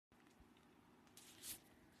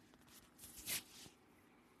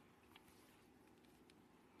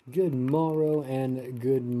Good morrow and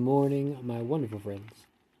good morning, my wonderful friends.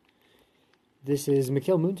 This is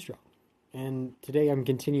Mikhail Moonstrong, and today I'm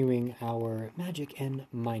continuing our Magic and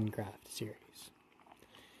Minecraft series.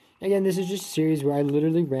 Again, this is just a series where I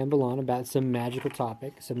literally ramble on about some magical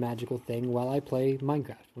topic, some magical thing, while I play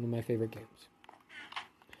Minecraft, one of my favorite games.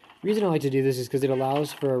 The reason I like to do this is because it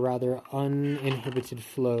allows for a rather uninhibited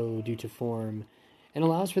flow due to form, and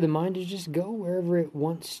allows for the mind to just go wherever it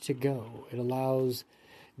wants to go. It allows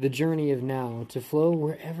the journey of now to flow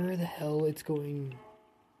wherever the hell it's going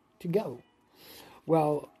to go,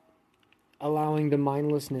 while allowing the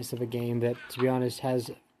mindlessness of a game that, to be honest, has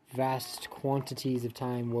vast quantities of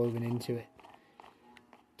time woven into it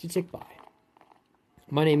to tick by.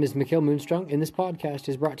 My name is Mikhail Moonstrong, and this podcast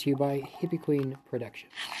is brought to you by Hippie Queen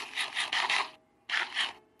Productions.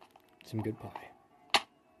 Some good pie.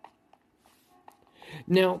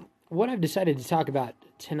 Now, what I've decided to talk about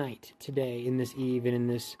tonight, today, in this eve, and in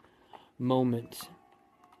this moment,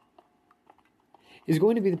 is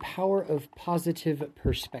going to be the power of positive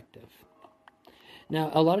perspective.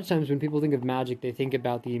 Now, a lot of times when people think of magic, they think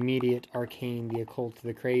about the immediate arcane, the occult,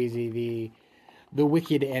 the crazy, the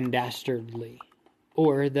wicked and dastardly,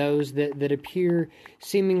 or those that appear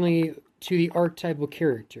seemingly to the archetypal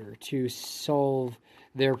character to solve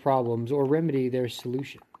their problems or remedy their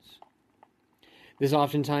solutions. This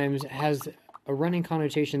oftentimes has a running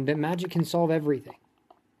connotation that magic can solve everything.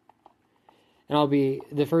 And I'll be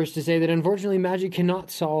the first to say that unfortunately magic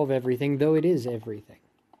cannot solve everything, though it is everything.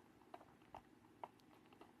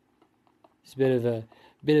 It's a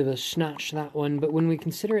bit of a snatch, that one, but when we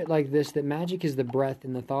consider it like this, that magic is the breath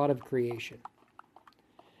and the thought of creation.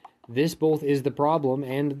 This both is the problem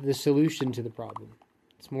and the solution to the problem.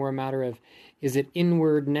 It's more a matter of, is it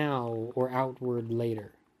inward now or outward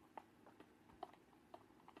later?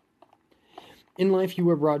 In life, you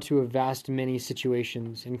are brought to a vast many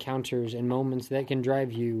situations, encounters, and moments that can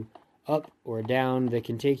drive you up or down, that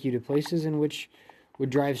can take you to places in which would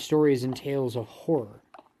drive stories and tales of horror,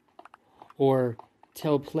 or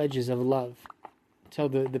tell pledges of love, tell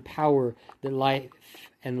the power that life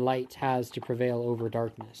and light has to prevail over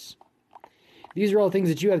darkness. These are all things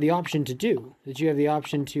that you have the option to do, that you have the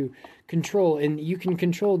option to control, and you can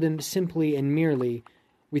control them simply and merely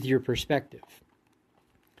with your perspective,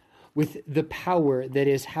 with the power that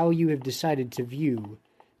is how you have decided to view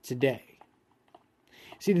today.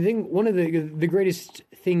 See, one of the greatest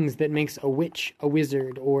things that makes a witch, a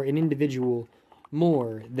wizard, or an individual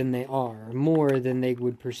more than they are, more than they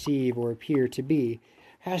would perceive or appear to be,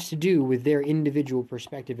 has to do with their individual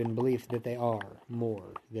perspective and belief that they are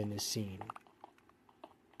more than is seen.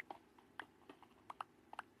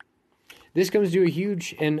 This comes to a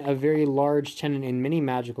huge and a very large tenet in many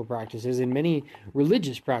magical practices, in many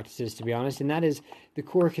religious practices, to be honest, and that is the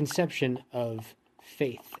core conception of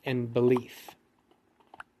faith and belief.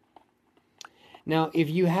 Now, if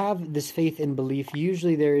you have this faith and belief,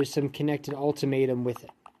 usually there is some connected ultimatum with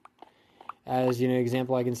it. As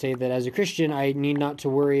example, I can say that as a Christian, I need not to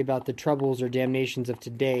worry about the troubles or damnations of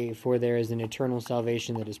today, for there is an eternal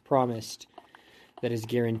salvation that is promised, that is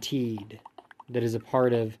guaranteed, that is a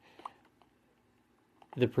part of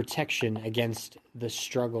the protection against the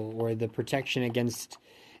struggle, or the protection against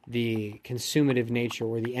the consumative nature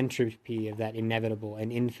or the entropy of that inevitable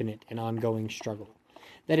and infinite and ongoing struggle,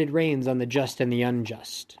 that it rains on the just and the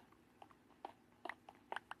unjust.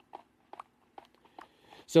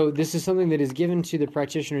 So this is something that is given to the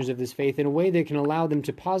practitioners of this faith in a way that can allow them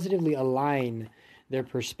to positively align their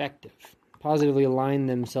perspective, positively align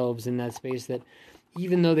themselves in that space, that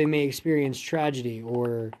even though they may experience tragedy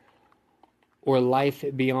or life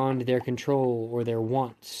beyond their control or their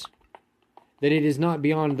wants, that it is not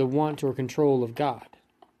beyond the want or control of God.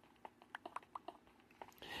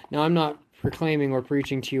 Now, I'm not proclaiming or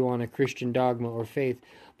preaching to you on a Christian dogma or faith,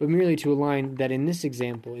 but merely to align that in this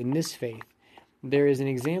example, in this faith, there is an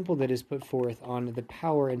example that is put forth on the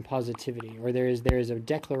power and positivity, or there is a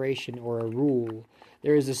declaration or a rule,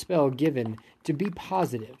 there is a spell given to be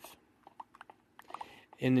positive.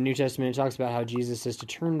 In the New Testament, it talks about how Jesus says to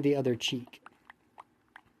turn the other cheek.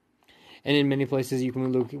 And in many places we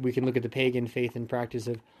can look at the pagan faith and practice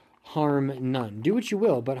of harm none. Do what you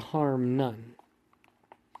will, but harm none.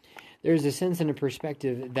 There's a sense and a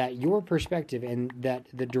perspective that your perspective and that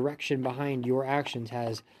the direction behind your actions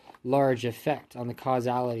has large effect on the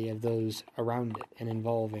causality of those around it and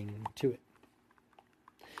involving to it.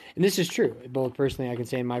 And this is true. Both personally, I can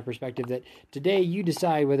say in my perspective that today you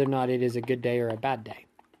decide whether or not it is a good day or a bad day.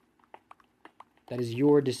 That is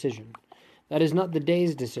your decision. That is not the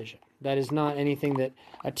day's decision. That is not anything that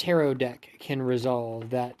a tarot deck can resolve,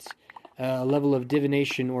 that a level of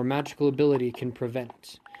divination or magical ability can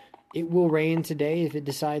prevent. It will rain today if it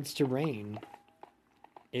decides to rain.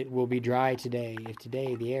 It will be dry today if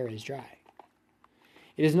today the air is dry.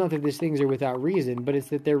 It is not that these things are without reason, but it's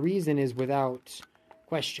that their reason is without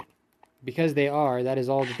question. Because they are, that is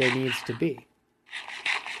all that there needs to be.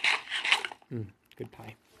 Good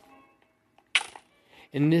pie.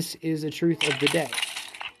 And this is a truth of the day.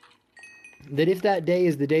 That if that day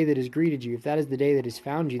is the day that has greeted you, if that is the day that has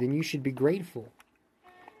found you, then you should be grateful,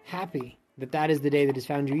 happy that that is the day that has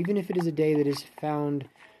found you, even if it is a day that is found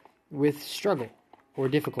with struggle or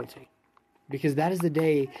difficulty. Because that is the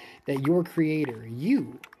day that your Creator,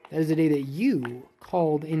 you, that is the day that you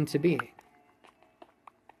called into being.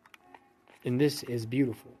 And this is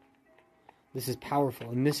beautiful. This is powerful.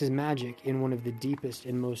 And this is magic in one of the deepest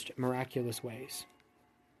and most miraculous ways.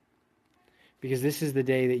 Because this is the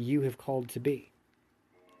day that you have called to be.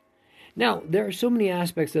 Now, there are so many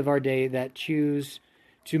aspects of our day that choose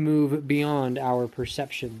to move beyond our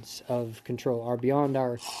perceptions of control, or beyond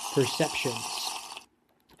our perceptions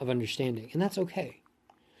of understanding. And that's okay.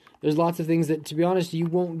 There's lots of things that, to be honest, you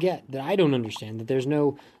won't get, that I don't understand, that there's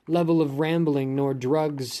no level of rambling, nor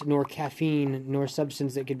drugs, nor caffeine, nor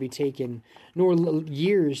substance that could be taken, nor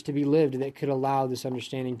years to be lived that could allow this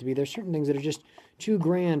understanding to be. There's certain things that are just too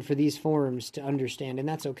grand for these forms to understand, and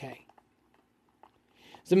that's okay.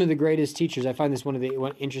 Some of the greatest teachers, I find this one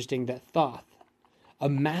interesting, that Thoth, a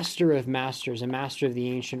master of masters, a master of the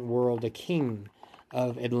ancient world, a king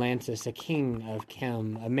of Atlantis, a king of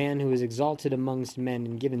Chem, a man who is exalted amongst men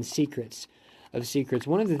and given secrets of secrets.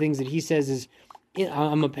 One of the things that he says is,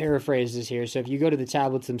 I'm going to paraphrase this here, so if you go to the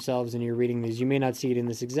tablets themselves and you're reading these, you may not see it in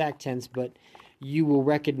this exact tense, but you will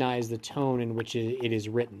recognize the tone in which it is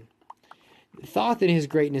written. Thoth, in his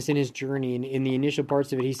greatness, in his journey, in the initial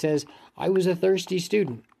parts of it, he says, I was a thirsty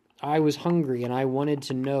student. I was hungry, and I wanted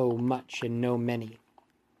to know much and know many.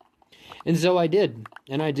 And so I did,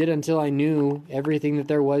 and I did until I knew everything that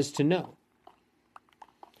there was to know.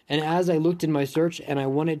 And as I looked in my search and I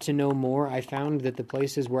wanted to know more, I found that the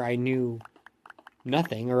places where I knew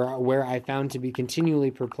nothing, or where I found to be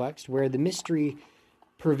continually perplexed, where the mystery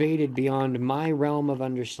pervaded beyond my realm of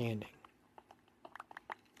understanding.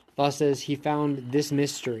 Thoth says he found this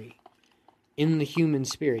mystery in the human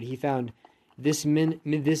spirit. He found this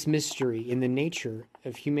mystery in the nature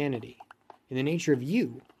of humanity, in the nature of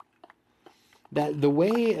you. That the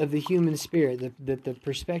way of the human spirit, that the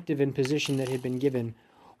perspective and position that had been given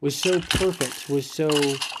was so perfect, was so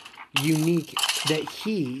unique, that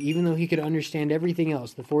he, even though he could understand everything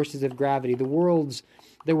else, the forces of gravity, the worlds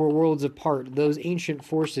that were worlds apart, those ancient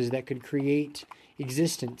forces that could create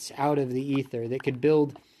existence out of the ether, that could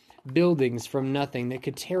build buildings from nothing, that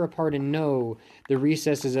could tear apart and know the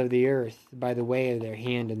recesses of the earth by the way of their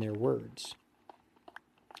hand and their words.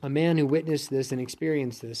 A man who witnessed this and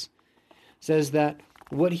experienced this says that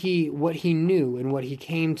what he knew and what he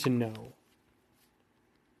came to know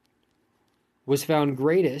was found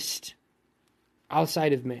greatest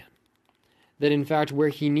outside of man. That in fact, where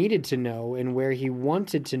he needed to know and where he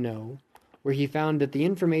wanted to know, where he found that the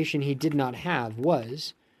information he did not have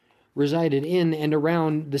resided in and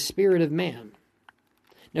around the spirit of man.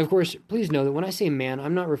 Now, of course, please know that when I say man,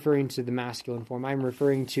 I'm not referring to the masculine form. I'm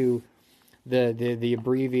referring to the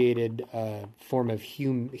abbreviated form of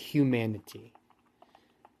humanity.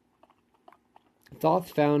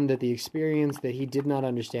 Thoth found that the experience that he did not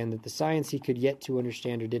understand, that the science he could yet to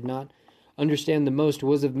understand or did not understand the most,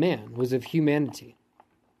 was of man, was of humanity.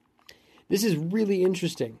 This is really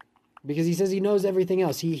interesting, because he says he knows everything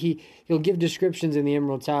else. He'll give descriptions in the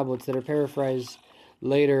Emerald Tablets that are paraphrased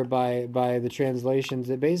later by the translations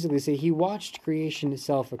that basically say he watched creation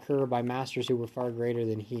itself occur by masters who were far greater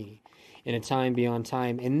than he in a time beyond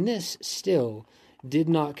time. And this still did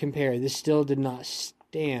not compare. This still did not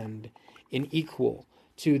stand in equal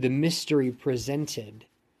to the mystery presented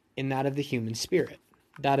in that of the human spirit,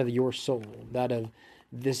 that of your soul, that of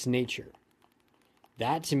this nature.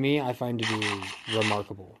 That, to me, I find to be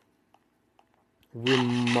remarkable.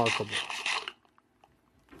 Remarkable.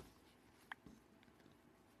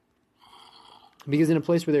 Because in a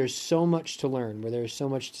place where there's so much to learn, where there's so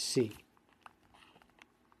much to see,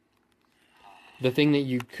 the thing that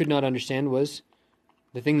you could not understand was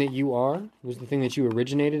the thing that you are, was the thing that you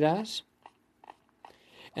originated as.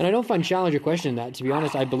 And I don't find challenge or question that. To be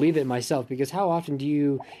honest, I believe it myself, because how often do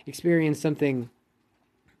you experience something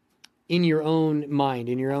in your own mind,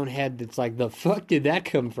 in your own head, that's like, the fuck did that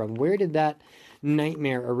come from? Where did that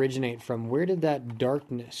nightmare originate from? Where did that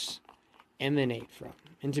darkness emanate from?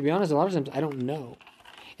 And to be honest, a lot of times I don't know.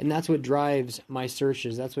 And that's what drives my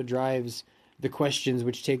searches. That's what drives the questions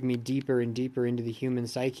which take me deeper and deeper into the human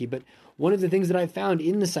psyche. But one of the things that I've found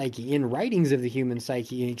in the psyche, in writings of the human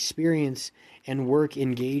psyche, in experience and work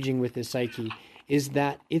engaging with the psyche, is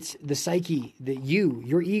that it's the psyche that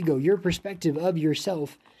your ego, your perspective of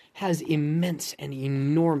yourself has immense and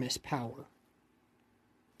enormous power.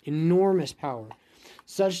 Enormous power.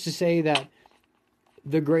 Such to say that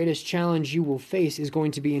the greatest challenge you will face is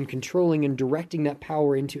going to be in controlling and directing that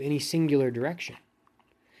power into any singular direction.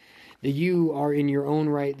 That you are in your own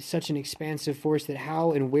right such an expansive force that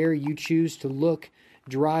how and where you choose to look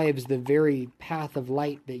drives the very path of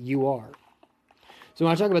light that you are. So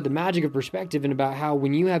when I talk about the magic of perspective and about how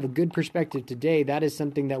when you have a good perspective today, that is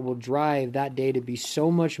something that will drive that day to be so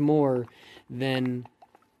much more than...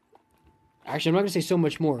 Actually, I'm not going to say so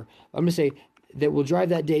much more. I'm going to say that will drive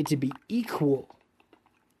that day to be equal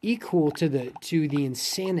to the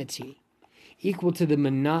insanity, equal to the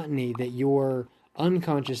monotony that your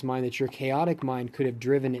unconscious mind, that your chaotic mind could have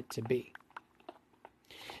driven it to be.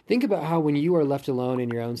 Think about how when you are left alone in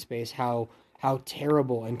your own space, how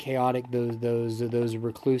terrible and chaotic those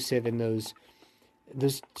reclusive and those,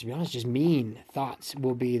 to be honest, just mean thoughts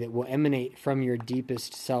will be, that will emanate from your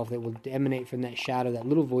deepest self, that will emanate from that shadow, that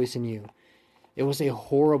little voice in you. It will say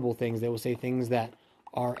horrible things. They will say things that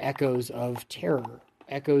are echoes of terror,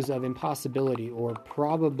 echoes of impossibility, or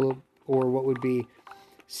probable, or what would be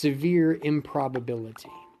severe improbability.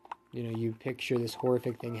 You know, you picture this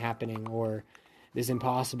horrific thing happening, or this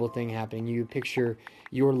impossible thing happening. You picture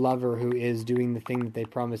your lover who is doing the thing that they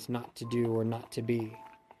promised not to do or not to be.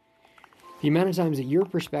 The amount of times that your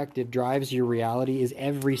perspective drives your reality is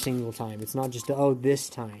every single time. It's not just, this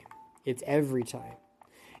time. It's every time.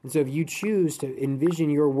 And so if you choose to envision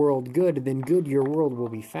your world good, then good your world will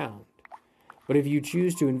be found. But if you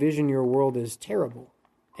choose to envision your world as terrible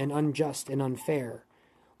and unjust and unfair,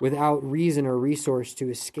 without reason or resource to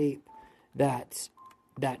escape that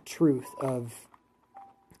truth of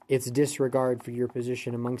its disregard for your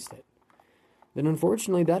position amongst it, then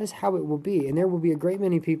unfortunately that is how it will be. And there will be a great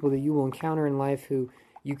many people that you will encounter in life who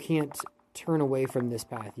you can't turn away from this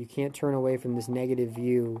path. You can't turn away from this negative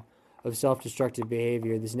view of self-destructive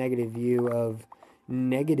behavior, this negative view of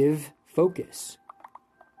negative focus.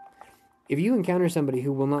 If you encounter somebody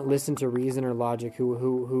who will not listen to reason or logic,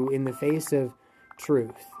 who in the face of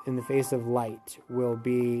truth, in the face of light, will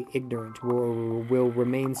be ignorant, will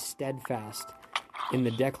remain steadfast in the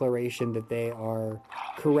declaration that they are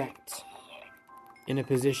correct, in a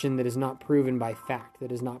position that is not proven by fact,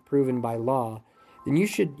 that is not proven by law, then you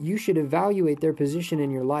should evaluate their position in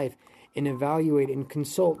your life, and evaluate and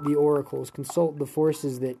consult the oracles, consult the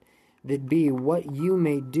forces that be, what you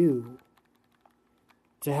may do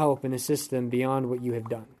to help and assist them beyond what you have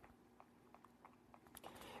done.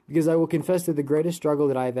 Because I will confess that the greatest struggle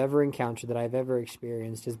that I have ever encountered, that I have ever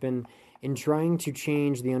experienced, has been in trying to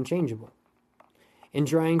change the unchangeable. In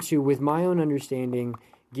trying to, with my own understanding,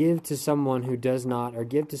 give to someone who does not, or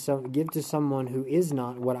give to someone who is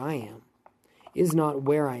not what I am, is not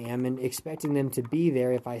where I am, and expecting them to be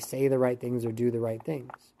there if I say the right things or do the right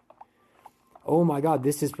things. Oh my God,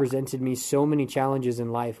 this has presented me so many challenges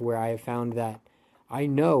in life where I have found that I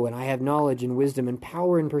know and I have knowledge and wisdom and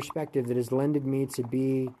power and perspective that has lended me to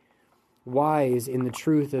be wise in the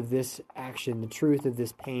truth of this action, the truth of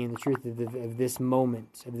this pain, the truth of this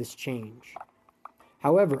moment, of this change.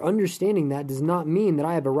 However, understanding that does not mean that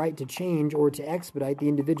I have a right to change or to expedite the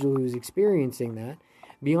individual who is experiencing that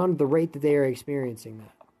beyond the rate that they are experiencing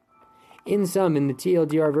that. In the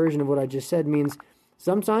TLDR version of what I just said means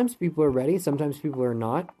sometimes people are ready, sometimes people are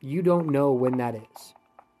not. You don't know when that is.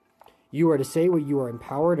 You are to say what you are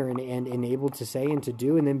empowered and enabled to say and to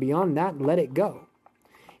do, and then beyond that, let it go.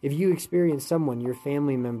 If you experience someone, your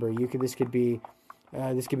family member, this could be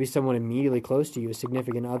someone immediately close to you, a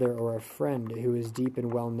significant other or a friend who is deep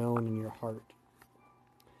and well known in your heart,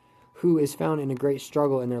 who is found in a great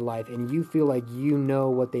struggle in their life, and you feel like you know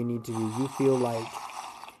what they need to do. You feel like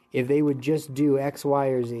if they would just do X, Y,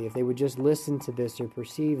 or Z, if they would just listen to this or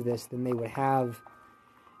perceive this, then they would have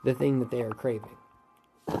the thing that they are craving.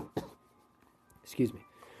 Excuse me.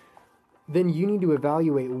 Then you need to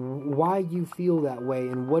evaluate why you feel that way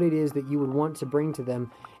and what it is that you would want to bring to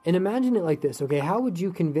them. And imagine it like this, okay? How would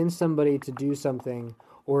you convince somebody to do something,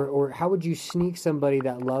 or how would you sneak somebody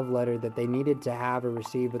that love letter that they needed to have or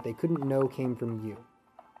receive but they couldn't know came from you?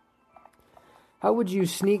 How would you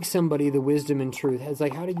sneak somebody the wisdom and truth? It's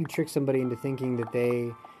like, how did you trick somebody into thinking that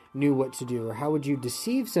they knew what to do? Or how would you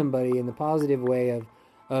deceive somebody in the positive way of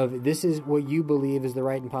this is what you believe is the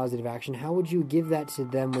right and positive action? How would you give that to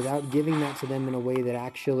them without giving that to them in a way that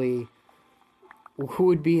actually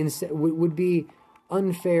would be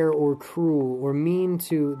unfair or cruel or mean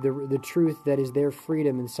to the truth that is their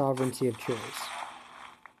freedom and sovereignty of choice.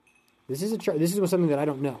 This is something that I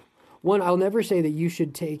don't know. One, I'll never say that you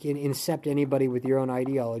should take and incept anybody with your own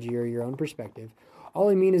ideology or your own perspective. All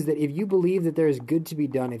I mean is that if you believe that there is good to be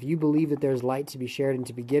done, if you believe that there's light to be shared and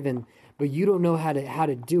to be given, but you don't know how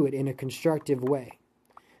to do it in a constructive way,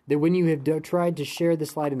 that when you have tried to share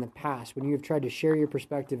this light in the past, when you have tried to share your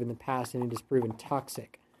perspective in the past and it has proven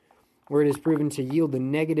toxic, where it has proven to yield a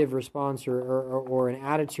negative response or an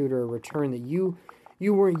attitude or a return that you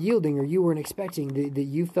weren't yielding or you weren't expecting, that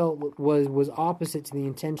you felt was opposite to the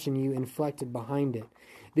intention you inflected behind it,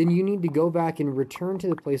 then you need to go back and return to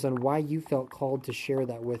the place on why you felt called to share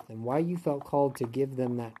that with them, why you felt called to give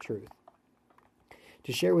them that truth,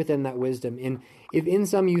 to share with them that wisdom. And if in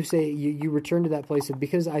some you say you return to that place of,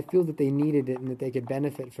 because I feel that they needed it and that they could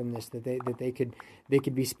benefit from this, that they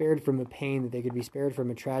could be spared from a pain, that they could be spared from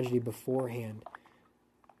a tragedy beforehand,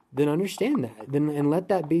 then understand that, and let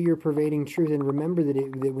that be your pervading truth, and remember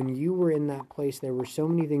that when you were in that place, there were so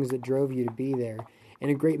many things that drove you to be there, and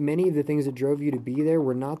a great many of the things that drove you to be there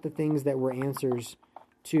were not the things that were answers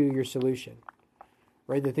to your solution,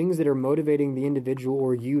 right? The things that are motivating the individual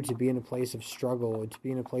or you to be in a place of struggle, to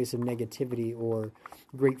be in a place of negativity or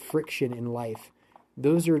great friction in life,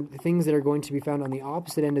 those are things that are going to be found on the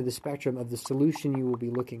opposite end of the spectrum of the solution you will be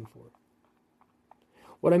looking for.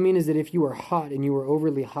 What I mean is that if you are hot and you are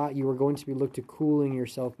overly hot, you are going to be looked to cooling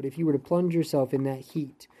yourself. But if you were to plunge yourself in that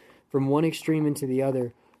heat from one extreme into the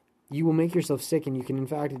other, you will make yourself sick, and you can in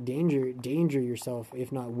fact danger yourself,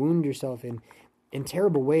 if not wound yourself in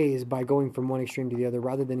terrible ways by going from one extreme to the other,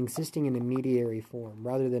 rather than existing in a mediary form,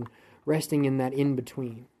 rather than resting in that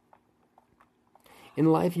in-between.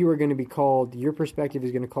 In life, you are going to be called, your perspective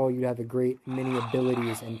is going to call you to have a great many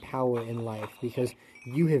abilities and power in life, because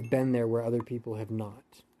you have been there where other people have not.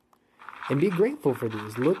 And be grateful for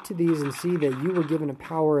these. Look to these and see that you were given a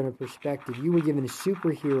power and a perspective. You were given a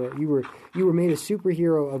superhero. You were made a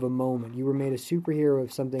superhero of a moment. You were made a superhero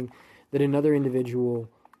of something that another individual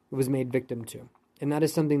was made victim to. And that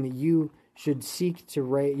is something that you should seek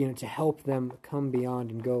to help them come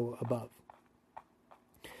beyond and go above.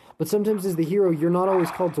 But sometimes as the hero, you're not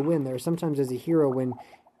always called to win. There are sometimes as a hero when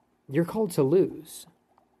you're called to lose.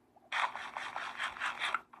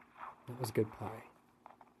 That was good pie.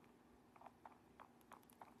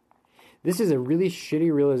 This is a really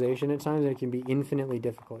shitty realization at times, and it can be infinitely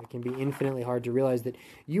difficult. It can be infinitely hard to realize that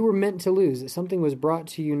you were meant to lose, that something was brought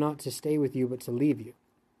to you not to stay with you, but to leave you.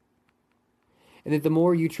 And that the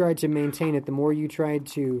more you tried to maintain it, the more you tried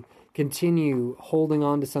to continue holding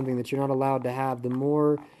on to something that you're not allowed to have, the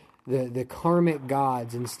more the karmic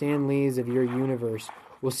gods and Stan Lees of your universe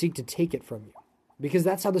will seek to take it from you. Because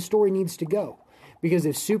that's how the story needs to go. Because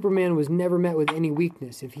if Superman was never met with any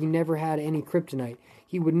weakness, if he never had any kryptonite,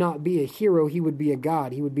 he would not be a hero, he would be a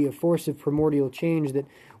god. He would be a force of primordial change that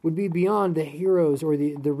would be beyond the hero's or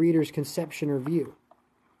the reader's conception or view.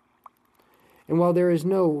 And while there is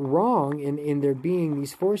no wrong in there being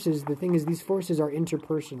these forces, the thing is these forces are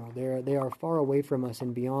interpersonal. They are far away from us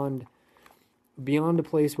and beyond a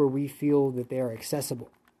place where we feel that they are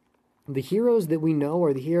accessible. The heroes that we know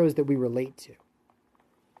are the heroes that we relate to.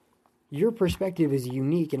 Your perspective is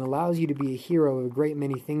unique and allows you to be a hero of a great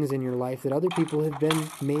many things in your life that other people have been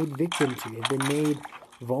made victim to, have been made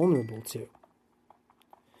vulnerable to.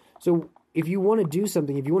 So if you want to do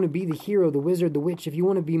something, if you want to be the hero, the wizard, the witch, if you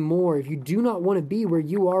want to be more, if you do not want to be where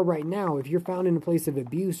you are right now, if you're found in a place of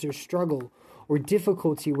abuse or struggle or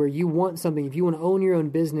difficulty where you want something, if you want to own your own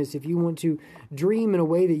business, if you want to dream in a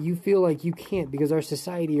way that you feel like you can't because our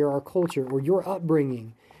society or our culture or your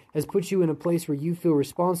upbringing has put you in a place where you feel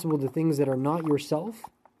responsible to things that are not yourself,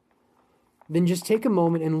 then just take a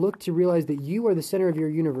moment and look to realize that you are the center of your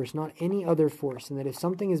universe, not any other force, and that if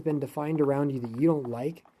something has been defined around you that you don't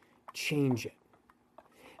like, change it.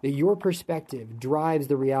 That your perspective drives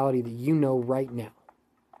the reality that you know right now.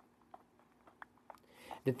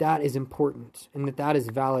 That is important, and that is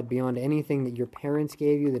valid beyond anything that your parents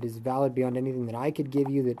gave you, that is valid beyond anything that I could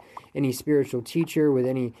give you, that any spiritual teacher with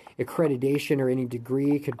any accreditation or any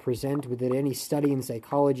degree could present, with that any study in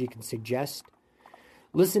psychology could suggest.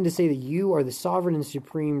 Listen to say that you are the sovereign and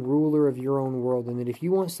supreme ruler of your own world, and that if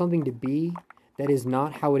you want something to be that is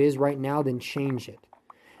not how it is right now, then change it.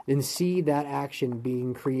 Then see that action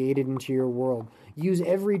being created into your world. Use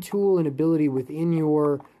every tool and ability within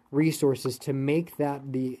your resources to make that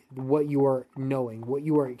what you are knowing, what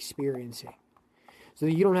you are experiencing. So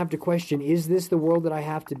that you don't have to question, is this the world that I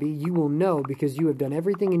have to be? You will know because you have done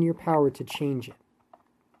everything in your power to change it.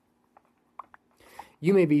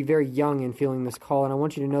 You may be very young and feeling this call, and I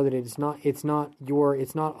want you to know that it's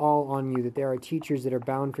not all on you, that there are teachers that are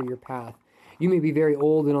bound for your path. You may be very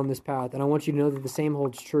old and on this path, and I want you to know that the same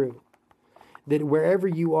holds true. That wherever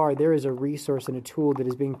you are, there is a resource and a tool that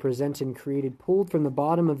is being presented and created, pulled from the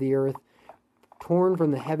bottom of the earth, torn from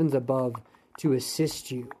the heavens above, to assist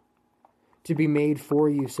you, to be made for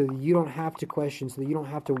you, so that you don't have to question, so that you don't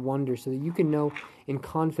have to wonder, so that you can know in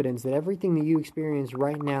confidence that everything that you experience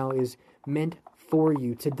right now is meant for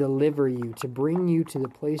you, to deliver you, to bring you to the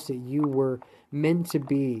place that you were meant to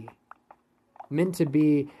be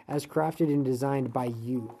as crafted and designed by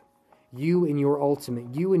you. You in your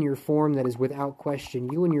ultimate, you in your form that is without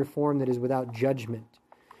question, you in your form that is without judgment,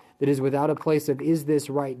 that is without a place of, is this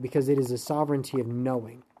right? Because it is a sovereignty of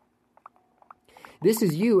knowing. This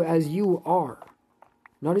is you as you are.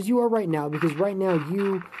 Not as you are right now, because right now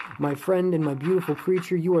you, my friend and my beautiful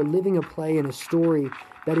creature, you are living a play and a story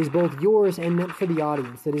that is both yours and meant for the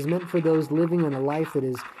audience, that is meant for those living in a life that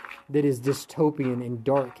is dystopian and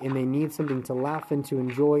dark, and they need something to laugh and to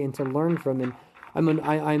enjoy and to learn from. And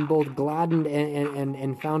I'm both gladdened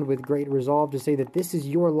and found with great resolve to say that this is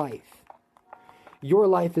your life. Your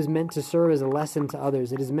life is meant to serve as a lesson to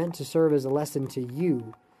others. It is meant to serve as a lesson to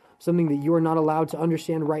you, something that you are not allowed to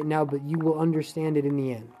understand right now, but you will understand it in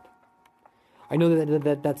the end. I know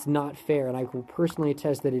that's not fair, and I will personally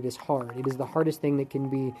attest that it is hard. It is the hardest thing that can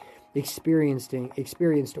be experienced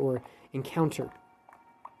or encountered.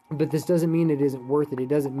 But this doesn't mean it isn't worth it. It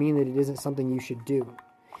doesn't mean that it isn't something you should do.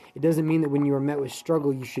 It doesn't mean that when you are met with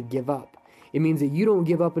struggle, you should give up. It means that you don't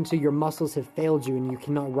give up until your muscles have failed you and you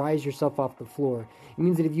cannot rise yourself off the floor. It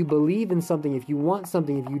means that if you believe in something, if you want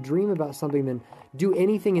something, if you dream about something, then do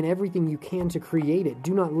anything and everything you can to create it.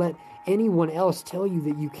 Do not let anyone else tell you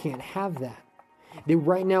that you can't have that. That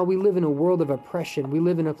right now we live in a world of oppression. We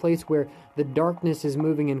live in a place where the darkness is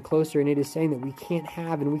moving in closer, and it is saying that we can't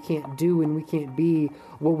have and we can't do and we can't be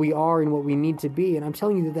what we are and what we need to be. And I'm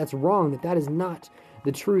telling you that that's wrong, that is not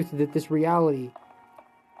the truth, that this reality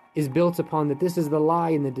is built upon, that this is the lie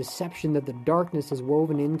and the deception that the darkness has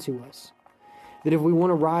woven into us. That if we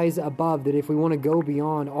want to rise above, that if we want to go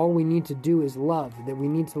beyond, all we need to do is love. That we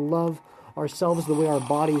need to love ourselves the way our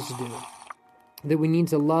bodies do. That we need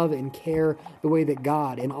to love and care the way that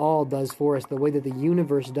God and all does for us, the way that the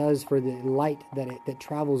universe does for the light that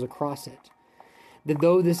travels across it. That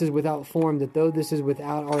though this is without form, that though this is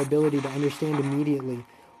without our ability to understand immediately,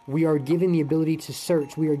 we are given the ability to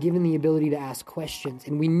search. We are given the ability to ask questions.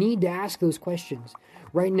 And we need to ask those questions.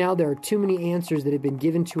 Right now, there are too many answers that have been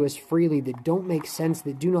given to us freely that don't make sense,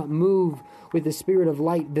 that do not move with the spirit of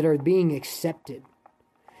light, that are being accepted.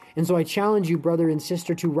 And so I challenge you, brother and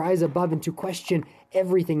sister, to rise above and to question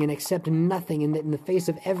everything and accept nothing. And that in the face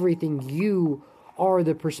of everything, you are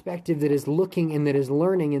the perspective that is looking and that is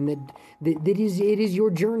learning. And it is your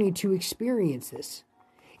journey to experience this.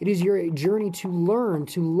 It is your journey to learn,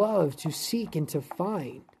 to love, to seek, and to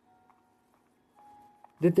find.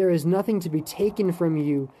 That there is nothing to be taken from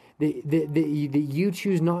you that you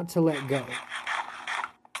choose not to let go.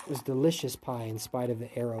 It was delicious pie in spite of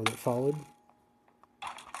the arrow that followed.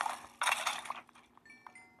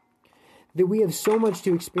 That we have so much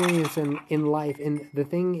to experience in life, and the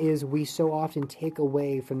thing is, we so often take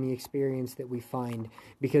away from the experience that we find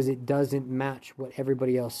because it doesn't match what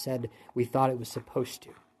everybody else said we thought it was supposed to.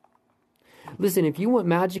 Listen, if you want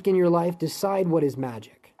magic in your life, decide what is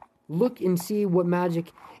magic. Look and see what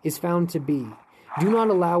magic is found to be. Do not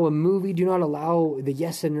allow a movie, do not allow the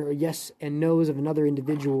yes and no's of another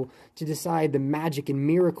individual to decide the magic and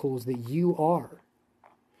miracles that you are.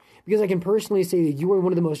 Because I can personally say that you are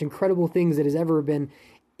one of the most incredible things that has ever been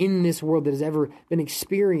in this world, that has ever been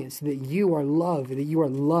experienced, that you are loved, that you are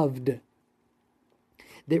loved.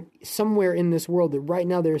 That somewhere in this world, that right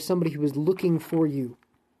now there is somebody who is looking for you,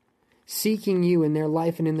 seeking you in their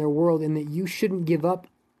life and in their world, and that you shouldn't give up.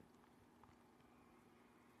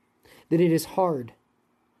 That it is hard.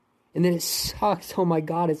 And that it sucks. Oh my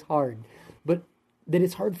God, it's hard. But that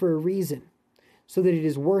it's hard for a reason. So that it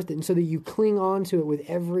is worth it. And so that you cling on to it with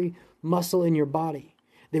every muscle in your body.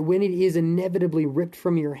 That when it is inevitably ripped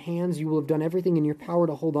from your hands, you will have done everything in your power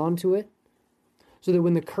to hold on to it. So that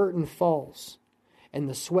when the curtain falls and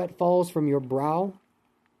the sweat falls from your brow,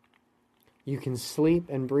 you can sleep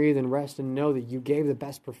and breathe and rest and know that you gave the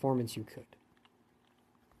best performance you could.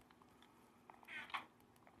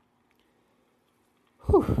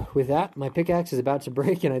 Whew. With that, my pickaxe is about to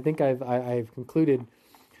break, and I think I've concluded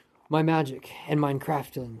my magic and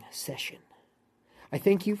Minecrafting session. I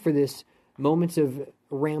thank you for this moment of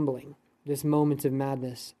rambling, this moment of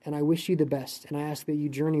madness, and I wish you the best, and I ask that you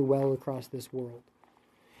journey well across this world,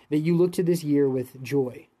 that you look to this year with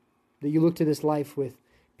joy, that you look to this life with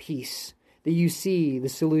peace, that you see the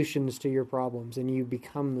solutions to your problems and you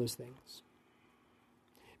become those things.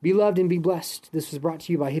 Be loved and be blessed. This was brought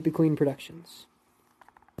to you by Hippie Queen Productions.